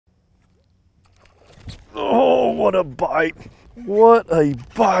Oh, what a bite. What a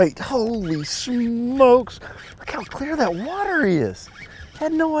bite. Holy smokes. Look how clear that water is. I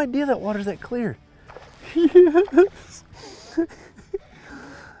had no idea that water's that clear. Yes.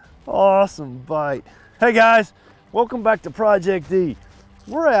 Awesome bite. Hey guys, welcome back to Project D.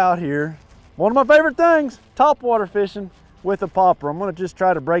 We're out here, one of my favorite things, topwater fishing with a popper. I'm gonna just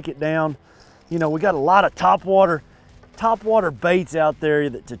try to break it down. You know, we got a lot of topwater baits out there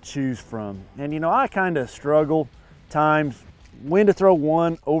to choose from. And you know, I kind of struggle times when to throw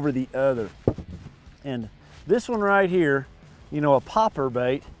one over the other. And this one right here, you know, a popper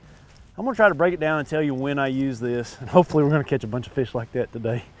bait, I'm gonna try to break it down and tell you when I use this. And hopefully we're gonna catch a bunch of fish like that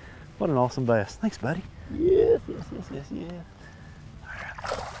today. What an awesome bass. Thanks, buddy. Yes, yes, yes, yes, yes. All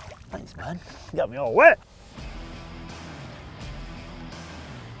right. Thanks, bud. You got me all wet.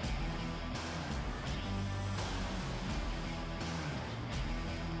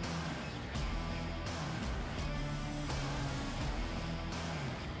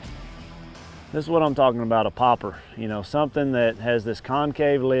 This is what I'm talking about, a popper. You know, something that has this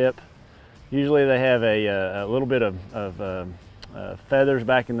concave lip. Usually they have a little bit of feathers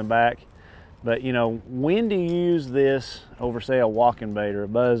back in the back. But you know, when to use this over, say, a walking bait or a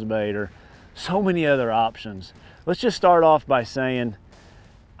buzz bait or so many other options. Let's just start off by saying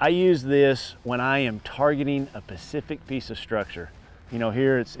I use this when I am targeting a specific piece of structure. You know,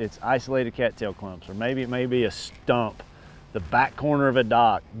 here it's isolated cattail clumps, or maybe it may be a stump, the back corner of a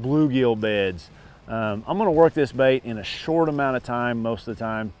dock, bluegill beds. I'm gonna work this bait in a short amount of time most of the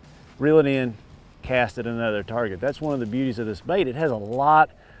time, reel it in, cast at another target. That's one of the beauties of this bait. It has a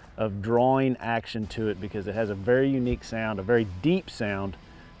lot of drawing action to it because it has a very unique sound, a very deep sound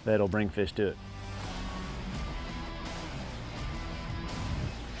that'll bring fish to it.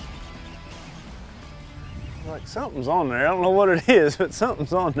 Like something's on there. I don't know what it is, but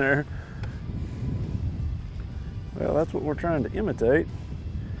something's on there. Well, that's what we're trying to imitate.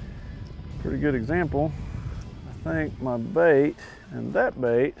 Pretty good example. I think my bait and that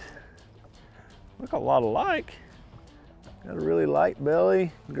bait look a lot alike. Got a really light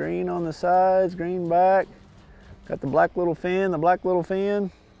belly, green on the sides, green back. Got the black little fin, a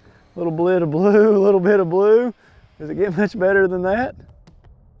little bit of blue, a little bit of blue. Does it get much better than that?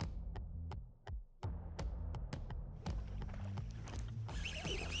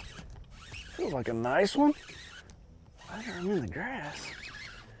 Feels like a nice one. Right there, I'm in the grass.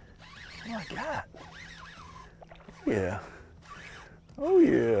 What do I got? Yeah. Oh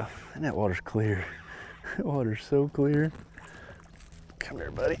yeah. And that water's clear. That water's so clear. Come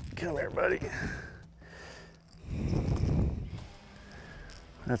here, buddy. Come here, buddy.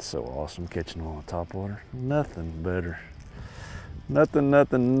 That's so awesome catching them on the topwater. Nothing better.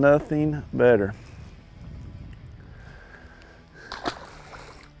 Nothing better.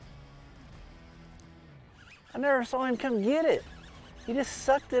 I never saw him come get it. He just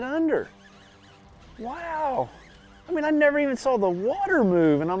sucked it under. Wow. I mean, I never even saw the water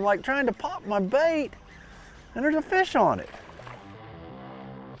move, and I'm like trying to pop my bait, and there's a fish on it.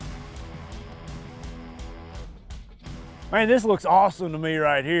 Man, this looks awesome to me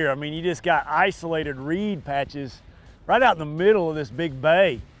right here. I mean, you just got isolated reed patches right out in the middle of this big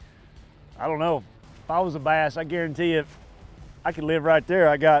bay. I don't know, if I was a bass, I guarantee you I could live right there.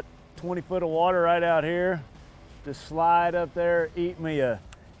 I got 20 foot of water right out here. Just slide up there, eat me a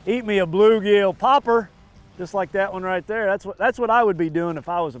bluegill popper, just like that one right there. That's what I would be doing if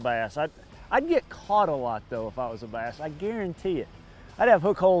I was a bass. I'd get caught a lot though if I was a bass, I guarantee it. I'd have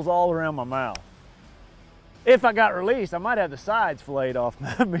hook holes all around my mouth. If I got released, I might have the sides filleted off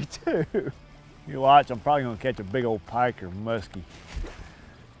me too. You watch, I'm probably gonna catch a big old pike or muskie.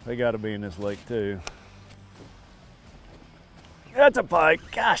 They gotta be in this lake too. That's a pike,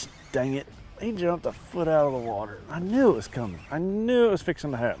 gosh dang it. He jumped a foot out of the water. I knew it was coming. I knew it was fixing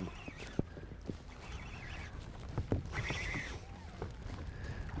to happen.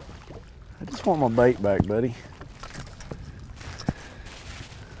 I just want my bait back, buddy.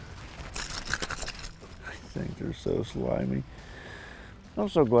 I think they're so slimy. I'm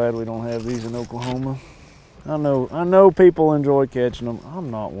so glad we don't have these in Oklahoma. I know people enjoy catching them. I'm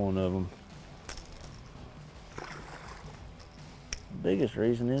not one of them. The biggest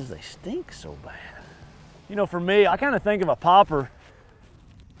reason is they stink so bad. You know, for me, I kind of think of a popper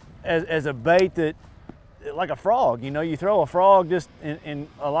as a bait that, like a frog. You know, you throw a frog just in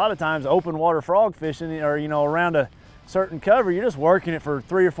a lot of times open water frog fishing, or you know, around a certain cover, you're just working it for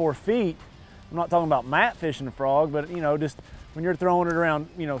 3 or 4 feet. I'm not talking about mat fishing a frog, but you know, just when you're throwing it around,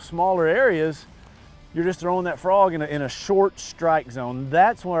 you know, smaller areas, you're just throwing that frog in a short strike zone.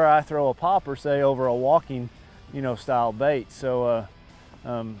 That's where I throw a popper, say over a walking, you know, style bait. So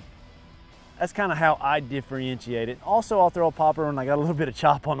that's kind of how I differentiate it. Also, I'll throw a popper when I got a little bit of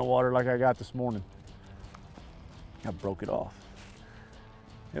chop on the water like I got this morning. I broke it off.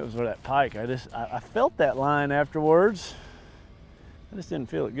 It was for that pike. I felt that line afterwards. I just didn't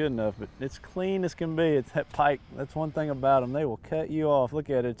feel it good enough, but it's clean as can be. It's that pike. That's one thing about them. They will cut you off.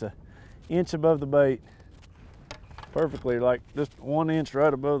 Look at it, it's an inch above the bait. Perfectly, like just 1 inch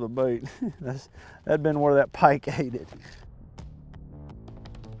right above the bait. That'd been where that pike ate it.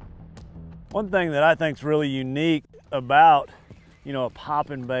 One thing that I think is really unique about, you know, a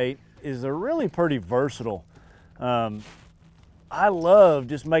popping bait is they're really pretty versatile. I love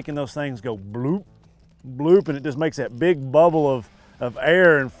just making those things go bloop, bloop, and it just makes that big bubble of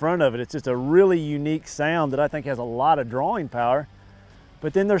air in front of it. It's just a really unique sound that I think has a lot of drawing power.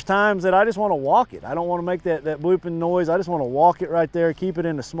 But then there's times that I just want to walk it. I don't want to make that blooping noise. I just want to walk it right there, keep it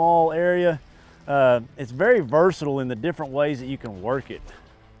in a small area. It's very versatile in the different ways that you can work it.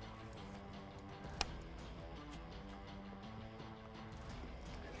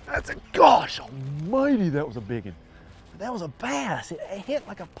 That's a, gosh almighty, that was a big one. That was a bass. It hit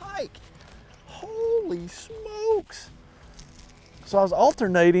like a pike. Holy smokes. So I was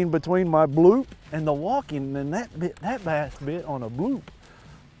alternating between my bloop and the walking, and that bass bit on a bloop.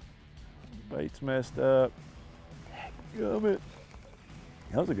 Bait's messed up. Dadgummit.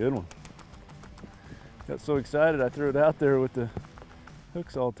 That was a good one. Got so excited I threw it out there with the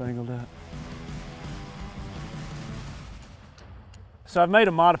hooks all tangled up. So I've made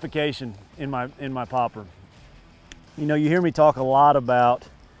a modification in my popper. You know, you hear me talk a lot about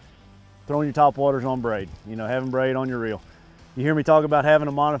throwing your top waters on braid, you know, having braid on your reel. You hear me talk about having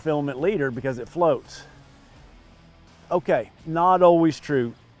a monofilament leader because it floats. Okay, not always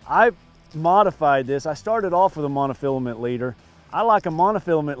true. I modified this. I started off with a monofilament leader. I like a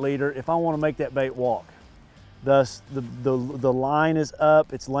monofilament leader if I want to make that bait walk. Thus, the line is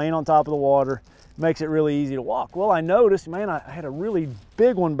up, it's laying on top of the water, makes it really easy to walk. Well, I noticed, man, I had a really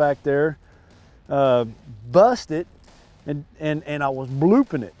big one back there, busted, and I was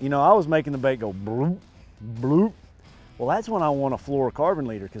blooping it. You know, I was making the bait go bloop, bloop. Well, that's when I want a fluorocarbon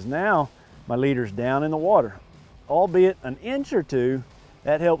leader, because now my leader's down in the water. Albeit an inch or two,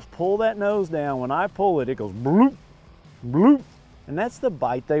 that helps pull that nose down. When I pull it, it goes bloop, bloop. And that's the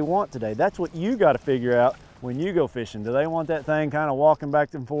bite they want today. That's what you got to figure out when you go fishing. Do they want that thing kind of walking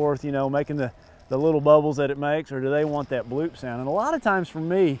back and forth, you know, making the little bubbles that it makes, or do they want that bloop sound? And a lot of times for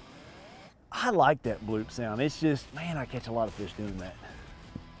me, I like that bloop sound. It's just, man, I catch a lot of fish doing that.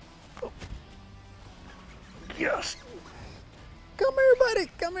 Oh. Yes. Come here,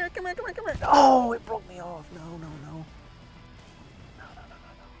 buddy. Come here, come here, come here, come here. Oh, it broke me off. No, no, no. No, no, no,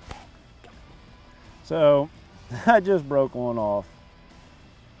 no, no. So, I just broke one off.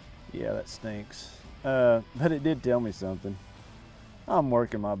 Yeah, that stinks. But it did tell me something. I'm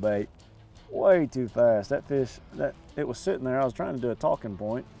working my bait way too fast. That fish, it was sitting there. I was trying to do a talking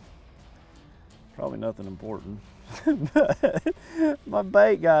point. Probably nothing important. But my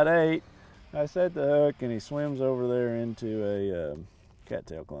bait got ate. I set the hook and he swims over there into a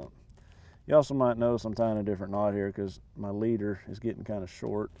cattail clump. You also might notice I'm tying a different knot here because my leader is getting kind of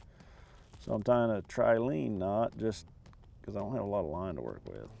short. So I'm tying a trilene knot just because I don't have a lot of line to work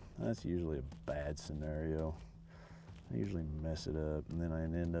with. That's usually a bad scenario. I usually mess it up and then I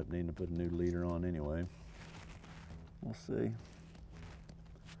end up needing to put a new leader on anyway. We'll see.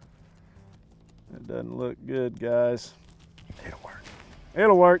 It doesn't look good, guys. It'll work.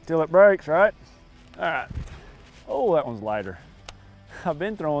 It'll work till it breaks, right? All right. Oh, that one's lighter. I've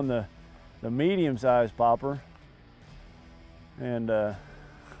been throwing the medium-sized popper, and I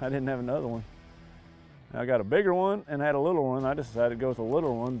didn't have another one. I got a bigger one and had a little one. I just decided to go with a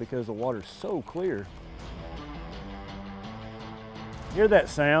little one because the water's so clear. Hear that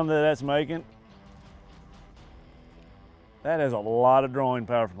sound that that's making? That has a lot of drawing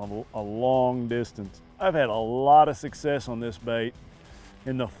power from a long distance. I've had a lot of success on this bait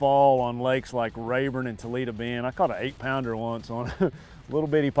in the fall on lakes like Rayburn and Toledo Bend. I caught an 8-pounder once on a little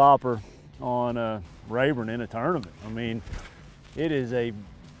bitty popper on Rayburn in a tournament. I mean, it is a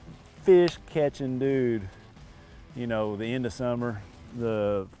fish catching dude. You know, the end of summer,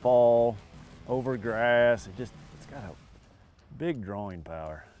 the fall, over grass. It's got a big drawing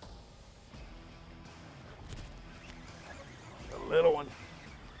power. A little one.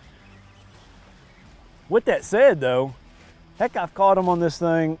 With that said though, heck, I've caught them on this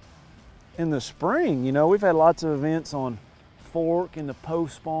thing in the spring. You know, we've had lots of events on fork and the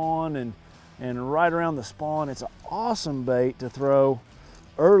post spawn and right around the spawn. It's an awesome bait to throw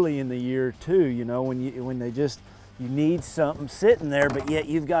early in the year too, you know, when you need something sitting there, but yet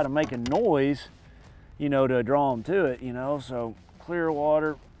you've got to make a noise, you know, to draw them to it, you know. So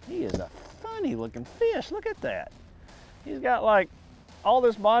Clearwater, he is a funny looking fish. Look at that. He's got like all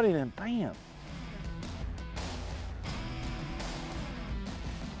this body and then bam.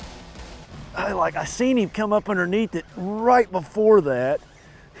 I seen him come up underneath it right before that.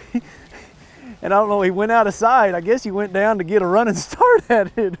 And I don't know, he went out of sight. I guess he went down to get a running start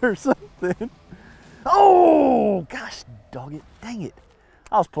at it or something. Oh, gosh, dog it, dang it.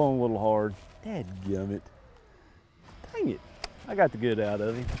 I was pulling a little hard. Dadgummit. Dang it, I got the good out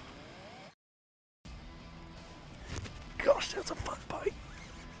of him. Gosh, that's a fun bite.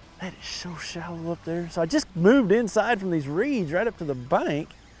 That is so shallow up there. So I just moved inside from these reeds right up to the bank.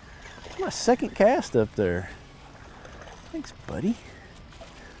 My second cast up there. Thanks, buddy.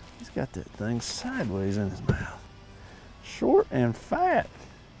 He's got that thing sideways in his mouth. Short and fat.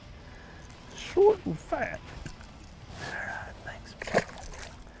 Short and fat. All right, thanks.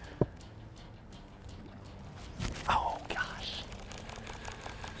 Oh, gosh.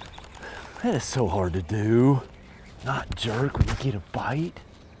 That is so hard to do. Not jerk when you get a bite.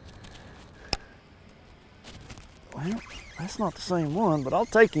 Well, that's not the same one, but I'll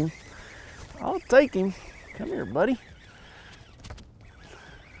take him. I'll take him. Come here, buddy.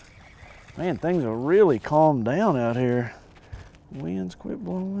 Man, things are really calmed down out here. Winds quit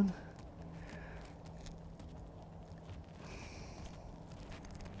blowing.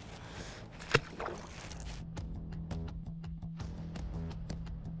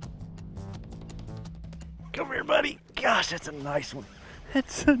 Come here, buddy. Gosh, that's a nice one.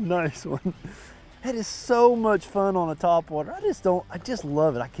 That's a nice one. That is so much fun on a topwater. I just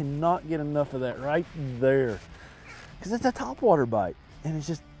love it. I cannot get enough of that right there. Because it's a topwater bite. And it's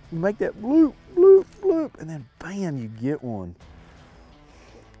just, you make that bloop, bloop, bloop, and then bam, you get one.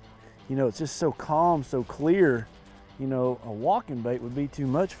 You know, it's just so calm, so clear. You know, a walking bait would be too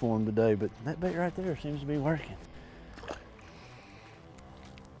much for him today, but that bait right there seems to be working.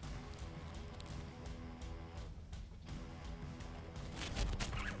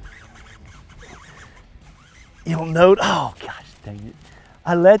 You'll note, oh gosh dang it.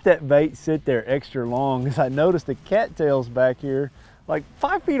 I let that bait sit there extra long because I noticed the cattails back here, like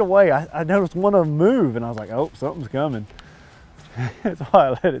 5 feet away. I noticed one of them move and I was like, oh, something's coming. That's why I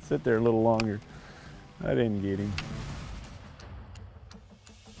let it sit there a little longer. I didn't get him.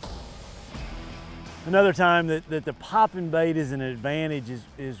 Another time that the popping bait is an advantage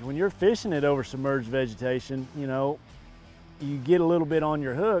is when you're fishing it over submerged vegetation, you know, you get a little bit on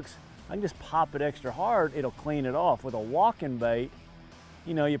your hooks, I can just pop it extra hard, it'll clean it off. With a walking bait,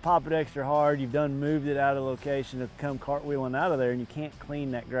 you know, you pop it extra hard, you've done moved it out of location to come cartwheeling out of there and you can't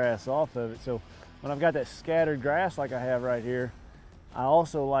clean that grass off of it. So when I've got that scattered grass like I have right here, I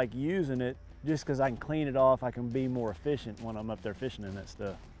also like using it just because I can clean it off, I can be more efficient when I'm up there fishing in that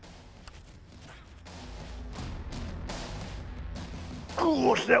stuff.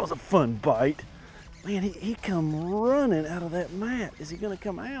 Oh, that was a fun bite. Man, he come running out of that mat. Is he gonna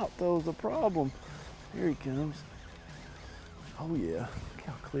come out though is the problem. Here he comes. Oh yeah, look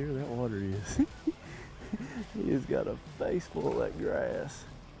how clear that water is. He has got a face full of that grass.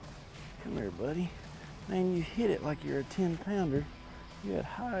 Come here, buddy. Man, you hit it like you're a 10-pounder. You had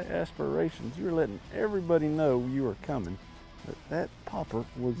high aspirations. You were letting everybody know you were coming. But that popper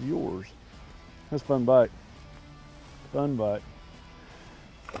was yours. That's a fun bite. Fun bite.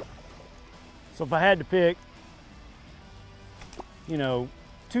 So if I had to pick, you know,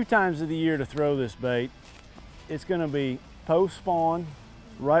 2 times of the year to throw this bait, it's gonna be post spawn,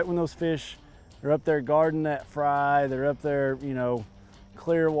 right when those fish are up there guarding that fry, they're up there, you know,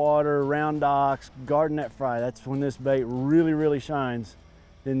 clear water, round docks, guarding that fry. That's when this bait really, really shines.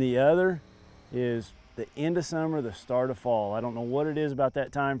 Then the other is the end of summer, the start of fall. I don't know what it is about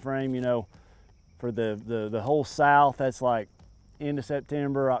that time frame, you know, for the whole South, that's like end of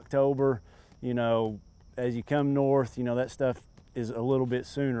September, October. You know, as you come north, you know, that stuff is a little bit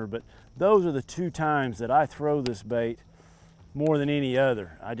sooner, but those are the 2 times that I throw this bait more than any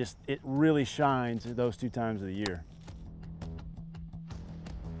other. It really shines those 2 times of the year.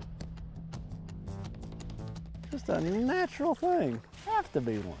 Just a natural thing, have to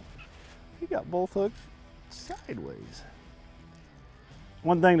be one. You got both hooks sideways.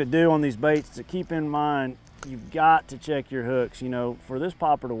 One thing to do on these baits to keep in mind, you've got to check your hooks. You know, for this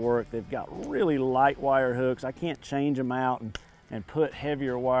popper to work, they've got really light wire hooks. I can't change them out and put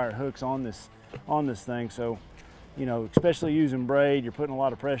heavier wire hooks on this thing. So, you know, especially using braid, you're putting a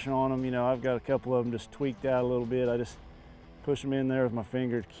lot of pressure on them. You know, I've got a couple of them just tweaked out a little bit. I just push them in there with my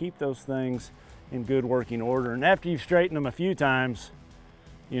finger to keep those things in good working order. And after you've straightened them a few times,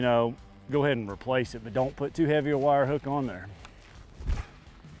 you know, go ahead and replace it, but don't put too heavy a wire hook on there.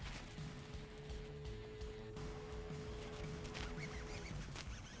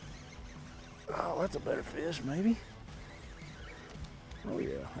 Oh, that's a better fish, maybe. Oh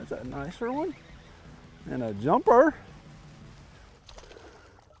yeah, that's a nicer one. And a jumper.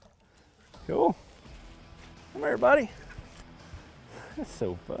 Cool. Come here, buddy. That's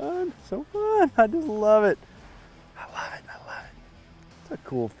so fun, so fun. I just love it. I love it, I love it. It's a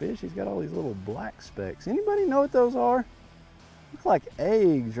cool fish. He's got all these little black specks. Anybody know what those are? Look like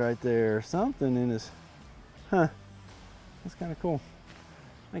eggs right there or something in his, huh. That's kind of cool.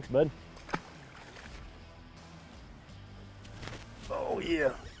 Thanks, bud.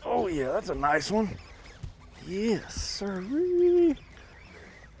 Oh yeah, that's a nice one. Yes, sir.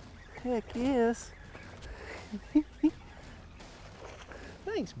 Heck yes.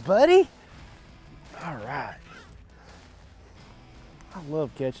 Thanks, buddy. All right. I love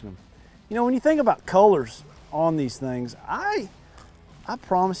catching them. You know, when you think about colors on these things, I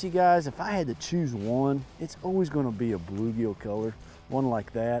promise you guys, if I had to choose one, it's always going to be a bluegill color, one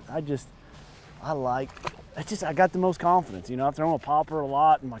like that. I got the most confidence. You know, I've thrown a popper a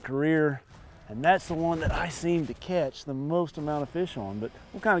lot in my career, and that's the one that I seem to catch the most amount of fish on. But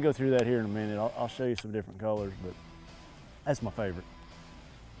we'll kind of go through that here in a minute. I'll show you some different colors, but that's my favorite.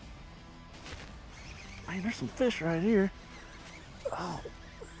 Man, there's some fish right here. Oh,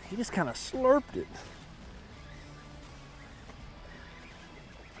 he just kind of slurped it.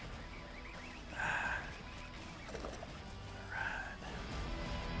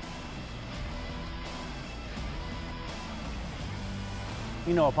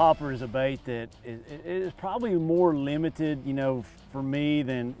 You know, a popper is a bait that is probably more limited, you know, for me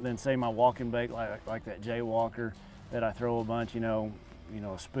than say my walking bait like that jaywalker that I throw a bunch, you know,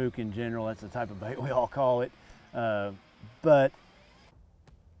 a spook in general. That's the type of bait we all call it. But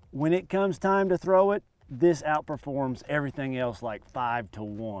when it comes time to throw it, this outperforms everything else like 5 to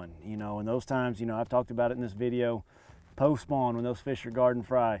 1, you know, and those times, you know, I've talked about it in this video, post spawn when those fish are garden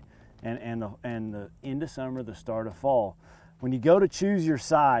fry and the end of summer, the start of fall. When you go to choose your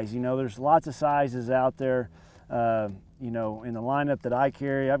size, you know, there's lots of sizes out there. You know, in the lineup that I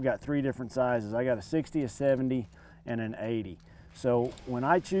carry, I've got 3 different sizes. I got a 60, a 70, and an 80. So when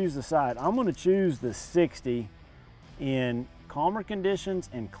I choose the size, I'm gonna choose the 60 in calmer conditions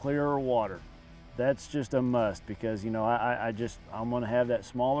and clearer water. That's just a must because, you know, I'm gonna have that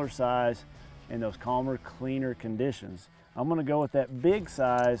smaller size in those calmer, cleaner conditions. I'm gonna go with that big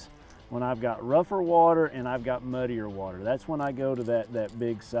size when I've got rougher water and I've got muddier water. That's when I go to that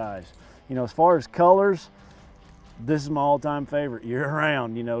big size. You know, as far as colors, this is my all-time favorite year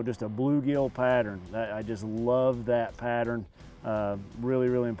round, you know, just a bluegill pattern. I just love that pattern. Really,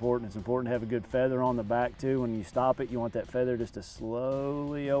 really important. It's important to have a good feather on the back too. When you stop it, you want that feather just to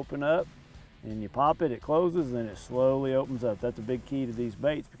slowly open up. And you pop it, it closes, then it slowly opens up. That's a big key to these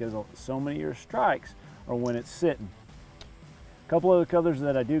baits because so many of your strikes are when it's sitting. A couple other colors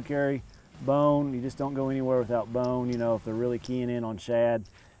that I do carry, bone. You just don't go anywhere without bone, you know, if they're really keying in on shad.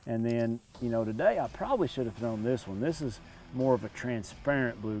 And then, you know, today I probably should have thrown this one. This is more of a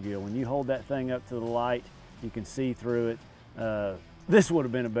transparent bluegill. When you hold that thing up to the light, you can see through it. This would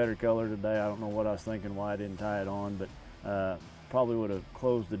have been a better color today. I don't know what I was thinking, why I didn't tie it on, but probably would have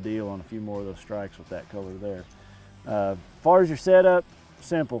closed the deal on a few more of those strikes with that color there. As far as your setup,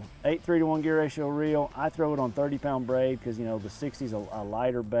 simple. 8:3 to 1 gear ratio reel. I throw it on 30-pound braid because, you know, the 60's a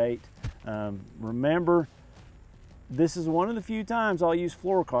lighter bait. Remember, this is one of the few times I'll use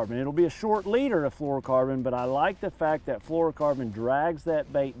fluorocarbon. It'll be a short leader of fluorocarbon, but I like the fact that fluorocarbon drags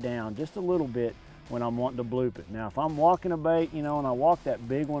that bait down just a little bit when I'm wanting to bloop it. Now, if I'm walking a bait, you know, and I walk that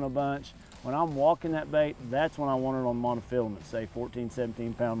big one a bunch, when I'm walking that bait, that's when I want it on monofilament, say 14,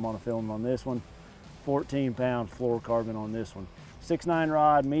 17-pound monofilament on this one, 14-pound fluorocarbon on this one. 6.9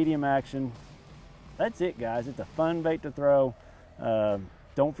 rod, medium action. That's it, guys. It's a fun bait to throw.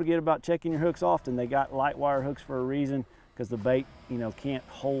 Don't forget about checking your hooks often. They got light wire hooks for a reason because the bait, you know, can't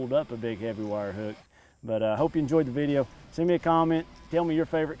hold up a big heavy wire hook. But I hope you enjoyed the video. Send me a comment. Tell me your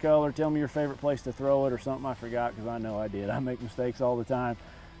favorite color. Tell me your favorite place to throw it or something I forgot, because I know I did. I make mistakes all the time.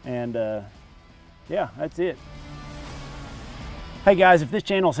 And yeah, that's it. Hey guys, if this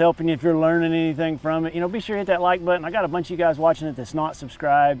channel's helping you, if you're learning anything from it, you know, be sure to hit that like button. I got a bunch of you guys watching it that's not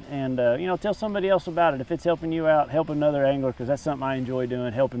subscribed, and you know, tell somebody else about it. If it's helping you out, help another angler, because that's something I enjoy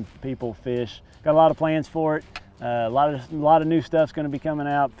doing, helping people fish. Got a lot of plans for it. A lot of new stuff's going to be coming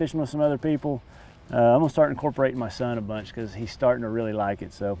out, fishing with some other people. I'm gonna start incorporating my son a bunch because he's starting to really like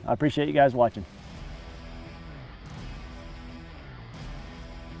it. So I appreciate you guys watching.